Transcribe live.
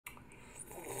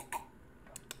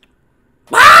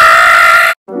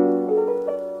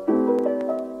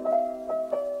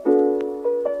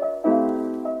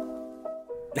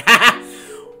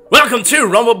Welcome to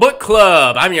Rumble Book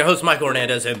Club. I'm your host, Michael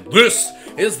Hernandez, and this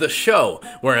is the show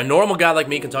where a normal guy like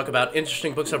me can talk about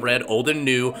interesting books I've read, old and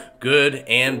new, good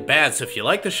and bad. So if you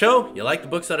like the show, you like the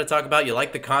books that I talk about, you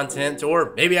like the content,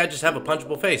 or maybe I just have a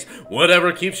punchable face,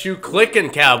 whatever keeps you clicking,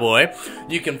 cowboy,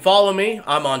 you can follow me.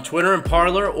 I'm on Twitter and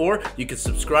Parler, or you can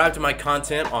subscribe to my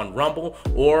content on Rumble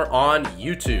or on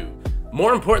YouTube.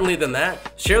 More importantly than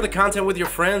that, share the content with your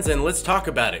friends and let's talk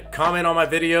about it. Comment on my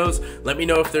videos, let me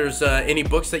know if there's any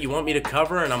books that you want me to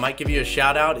cover, and I might give you a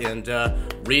shout out and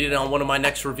read it on one of my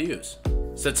next reviews.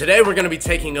 So today we're going to be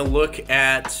taking a look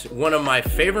at one of my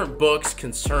favorite books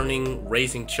concerning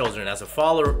raising children. As a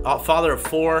father of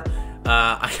four,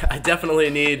 I definitely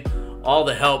need all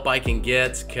the help I can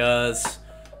get, because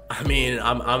I mean,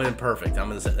 I'm imperfect.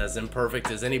 I'm as imperfect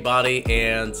as anybody,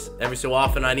 and every so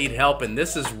often I need help, and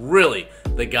this is really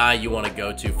the guy you want to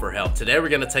go to for help. Today we're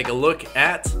going to take a look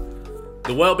at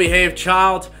The Well-Behaved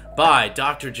Child by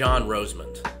Dr. John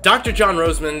Rosemond. Dr. John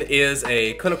Rosemond is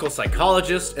a clinical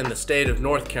psychologist in the state of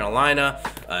North Carolina.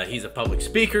 He's a public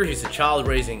speaker, he's a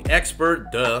child-raising expert,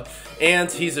 and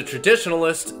he's a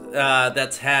traditionalist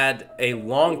that's had a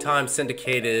long-time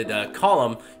syndicated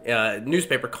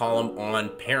newspaper column on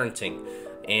parenting.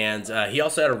 And he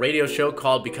also had a radio show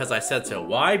called Because I Said So.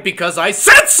 Why? Because I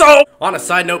said so! On a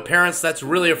side note, parents, that's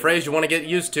really a phrase you want to get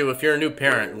used to if you're a new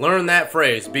parent. Learn that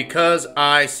phrase, because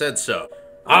I said so.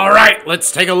 Alright,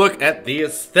 let's take a look at the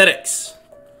aesthetics.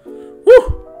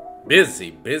 Woo! Busy,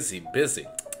 busy, busy.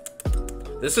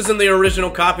 This isn't the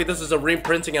original copy, this is a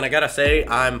reprinting, and I gotta say,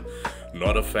 I'm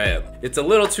not a fan. It's a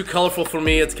little too colorful for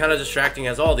me, it's kind of distracting,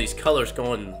 has all these colors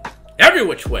going every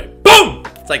which way. Boom!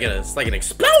 It's like an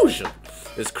explosion.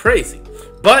 It's crazy.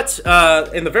 But,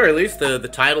 in the very least, the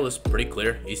title is pretty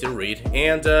clear, easy to read,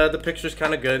 and the picture's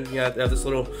kind of good. You have this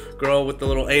little girl with the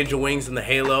little angel wings and the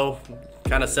halo,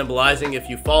 kind of symbolizing if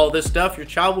you follow this stuff, your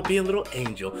child will be a little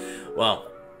angel.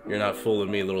 Well, you're not fooling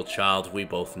me, little child. We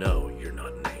both know you're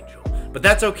not an angel. But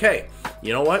that's okay.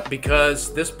 You know what?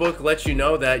 Because this book lets you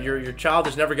know that your child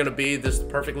is never going to be this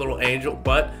perfect little angel,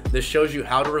 but this shows you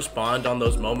how to respond on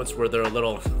those moments where they're a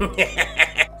little...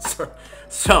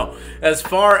 So, as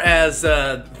far as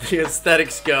the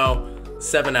aesthetics go,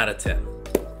 7 out of 10.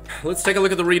 Let's take a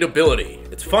look at the readability.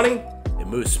 It's funny. It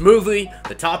moves smoothly,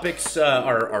 the topics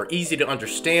are easy to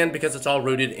understand because it's all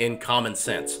rooted in common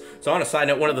sense. So on a side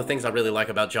note, one of the things I really like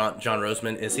about John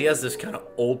Rosemond is he has this kind of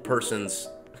old person's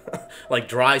like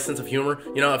dry sense of humor.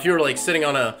 You know, if you were like sitting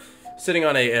on a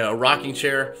rocking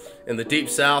chair in the deep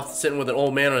south, sitting with an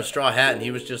old man in a straw hat, and he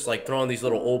was just like throwing these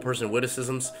little old person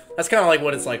witticisms, that's kind of like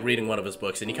what it's like reading one of his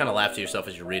books, and you kind of laugh to yourself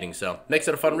as you're reading, so makes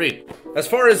it a fun read. As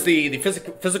far as the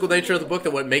physical nature of the book,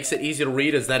 what makes it easy to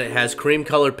read is that it has cream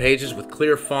colored pages with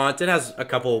clear font. It has a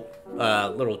couple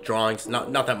little drawings,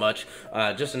 not that much,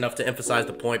 just enough to emphasize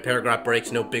the point. Paragraph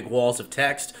breaks, no big walls of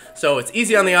text, so it's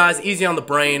easy on the eyes, easy on the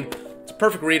brain. It's a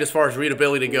perfect read as far as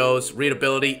readability goes.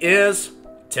 Readability is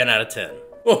 10 out of 10.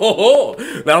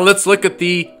 Oh, now let's look at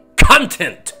the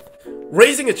content.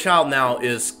 Raising a child now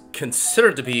is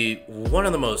considered to be one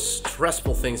of the most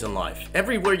stressful things in life.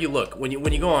 Everywhere you look, when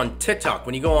you go on TikTok,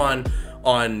 when you go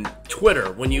on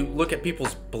Twitter, when you look at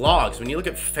people's blogs, when you look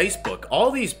at Facebook,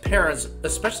 all these parents,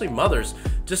 especially mothers,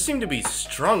 just seem to be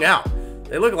strung out.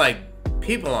 They look like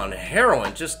people on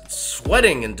heroin, just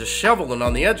sweating and disheveled and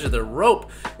on the edge of their rope.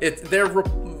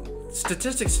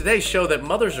 Statistics today show that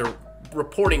mothers are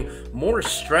reporting more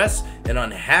stress and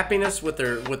unhappiness with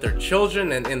their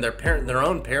children and their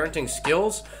own parenting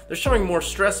skills. They're showing more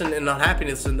stress and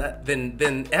unhappiness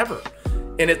than ever,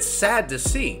 and it's sad to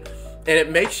see, and it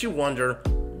makes you wonder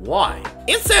why.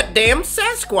 It's that damn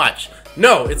Sasquatch.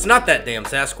 No, it's not that damn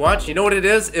Sasquatch. You know what it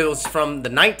is? It was from the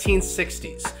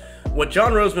 1960s. What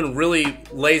John Rosemond really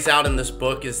lays out in this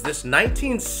book is this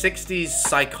 1960s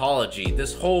psychology,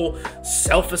 this whole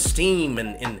self-esteem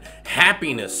and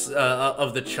happiness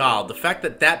of the child. The fact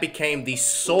that became the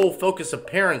sole focus of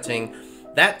parenting,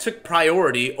 that took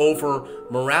priority over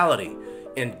morality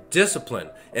and discipline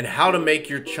and how to make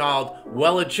your child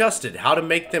well-adjusted, how to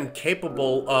make them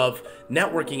capable of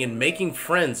networking and making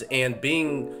friends and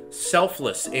being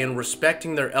selfless and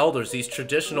respecting their elders. These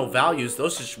traditional values,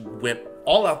 those just went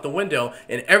all out the window,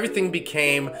 and everything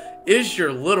became, is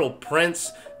your little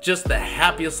prince just the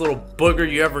happiest little booger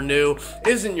you ever knew?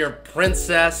 Isn't your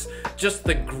princess just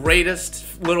the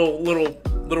greatest little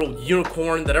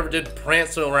unicorn that ever did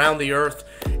prance around the earth?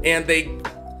 And they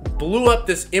blew up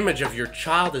this image of your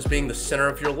child as being the center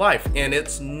of your life, and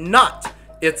it's not.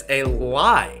 It's a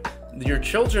lie. Your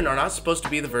children are not supposed to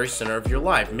be the very center of your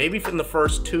life. Maybe from the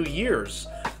first 2 years,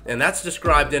 and that's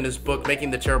described in his book,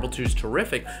 Making the Terrible Twos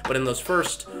Terrific. But in those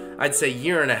first, I'd say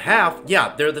year and a half,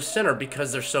 yeah, they're the center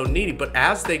because they're so needy. But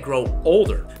as they grow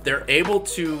older, they're able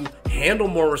to handle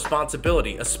more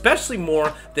responsibility, especially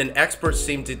more than experts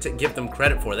seem to give them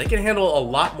credit for. They can handle a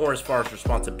lot more as far as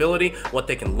responsibility, what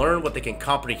they can learn, what they can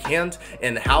comprehend,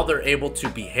 and how they're able to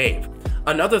behave.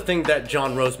 Another thing that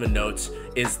John Rosemond notes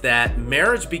is that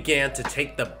marriage began to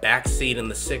take the backseat in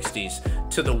the 60s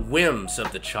to the whims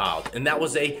of the child, and that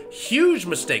was a huge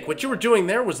mistake. What you were doing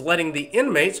there was letting the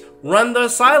inmates run the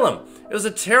asylum. It was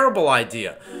a terrible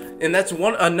idea, and that's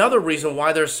another reason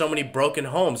why there's so many broken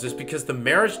homes, is because the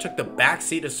marriage took the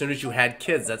backseat as soon as you had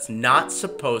kids. That's not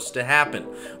supposed to happen.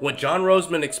 What John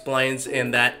Rosemond explains,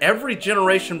 in that every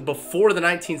generation before the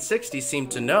 1960s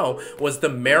seemed to know, was the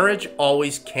marriage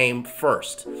always came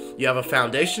first. You have a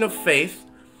foundation of faith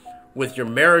with your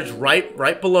marriage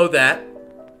right below that,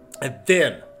 and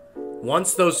then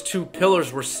once those two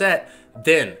pillars were set,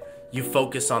 then you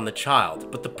focus on the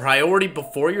child. But the priority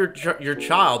before your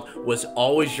child was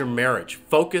always your marriage.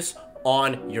 Focus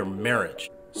on your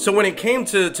marriage. So when it came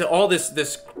to all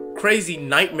this crazy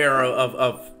nightmare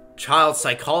of child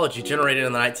psychology generated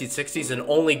in the 1960s and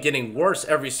only getting worse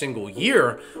every single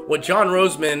year, what John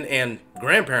Rosemond, and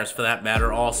grandparents for that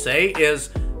matter, all say is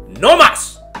no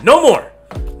mas, no more.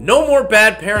 No more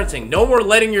bad parenting. No more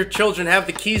letting your children have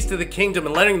the keys to the kingdom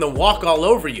and letting them walk all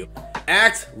over you.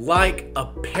 Act like a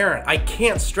parent. I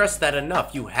can't stress that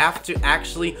enough. You have to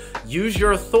actually use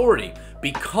your authority.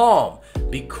 Be calm,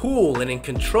 be cool, and in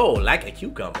control like a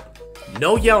cucumber.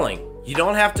 No yelling. You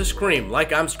don't have to scream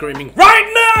like I'm screaming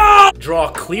right now!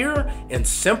 Draw clear and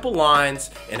simple lines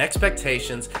and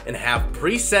expectations and have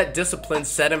preset disciplines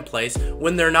set in place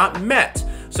when they're not met.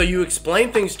 So you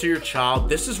explain things to your child.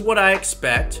 This is what I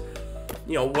expect.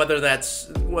 You know, whether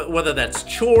that's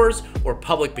chores or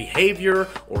public behavior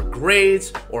or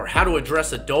grades or how to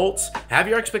address adults. Have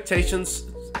your expectations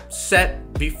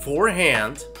set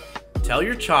beforehand. Tell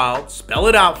your child, spell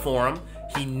it out for him.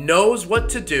 He knows what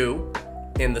to do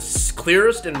in the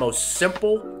clearest and most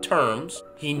simple terms.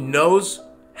 He knows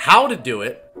how to do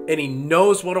it, and he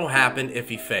knows what will happen if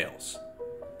he fails.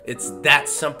 It's that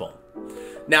simple.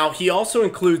 Now, he also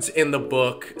includes in the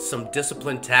book some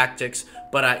discipline tactics,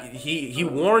 but he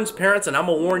warns parents, and I'm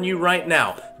going to warn you right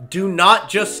now, do not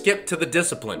just skip to the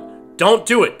discipline. Don't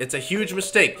do it. It's a huge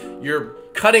mistake. You're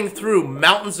cutting through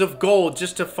mountains of gold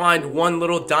just to find one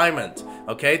little diamond,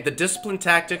 okay? The discipline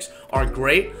tactics are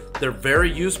great. They're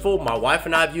very useful. My wife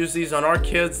and I have used these on our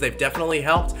kids. They've definitely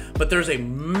helped, but there's a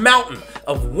mountain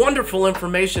of wonderful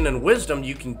information and wisdom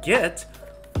you can get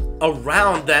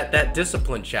around that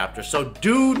discipline chapter. So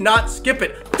do not skip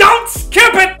it. Don't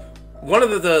skip it! One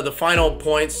of the final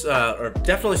points, or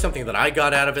definitely something that I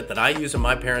got out of it that I use in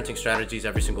my parenting strategies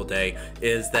every single day,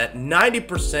 is that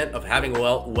 90% of having a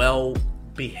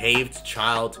well-behaved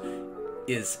child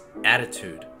is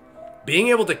attitude. Being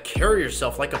able to carry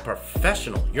yourself like a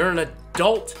professional. You're an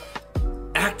adult.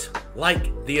 Act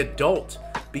like the adult.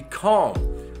 Be calm.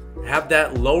 Have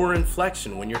that lower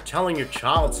inflection. When you're telling your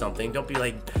child something, don't be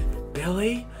like,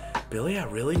 Billy, I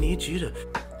really need you to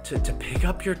pick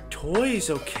up your toys,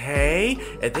 okay?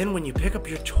 And then when you pick up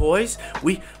your toys,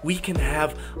 we can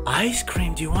have ice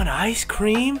cream. Do you want ice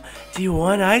cream? Do you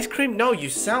want ice cream? No, you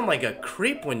sound like a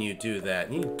creep when you do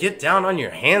that. You get down on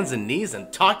your hands and knees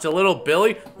and talk to little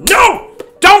Billy. No!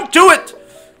 Don't do it!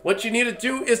 What you need to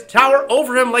do is tower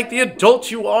over him like the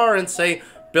adult you are and say,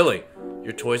 Billy,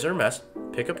 your toys are a mess.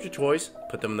 Pick up your toys,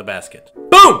 put them in the basket.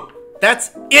 Boom!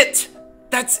 That's it!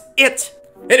 That's it!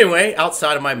 Anyway,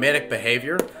 outside of my manic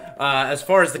behavior, as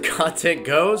far as the content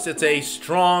goes, it's a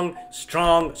strong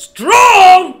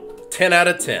 10 out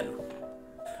of 10.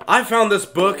 I found this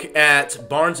book at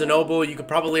Barnes & Noble. You could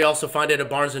probably also find it at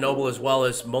Barnes & Noble as well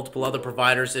as multiple other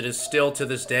providers. It is still to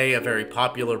this day a very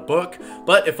popular book.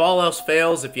 But if all else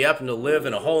fails, if you happen to live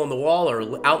in a hole in the wall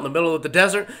or out in the middle of the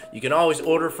desert, you can always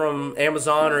order from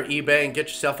Amazon or eBay and get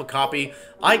yourself a copy.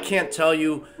 I can't tell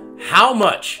you how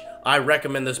much I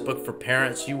recommend this book for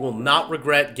parents. You will not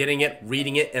regret getting it,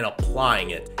 reading it, and applying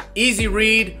it. Easy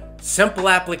read, simple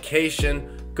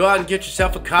application. Go out and get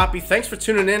yourself a copy. Thanks for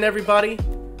tuning in, everybody,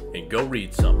 and go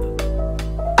read something.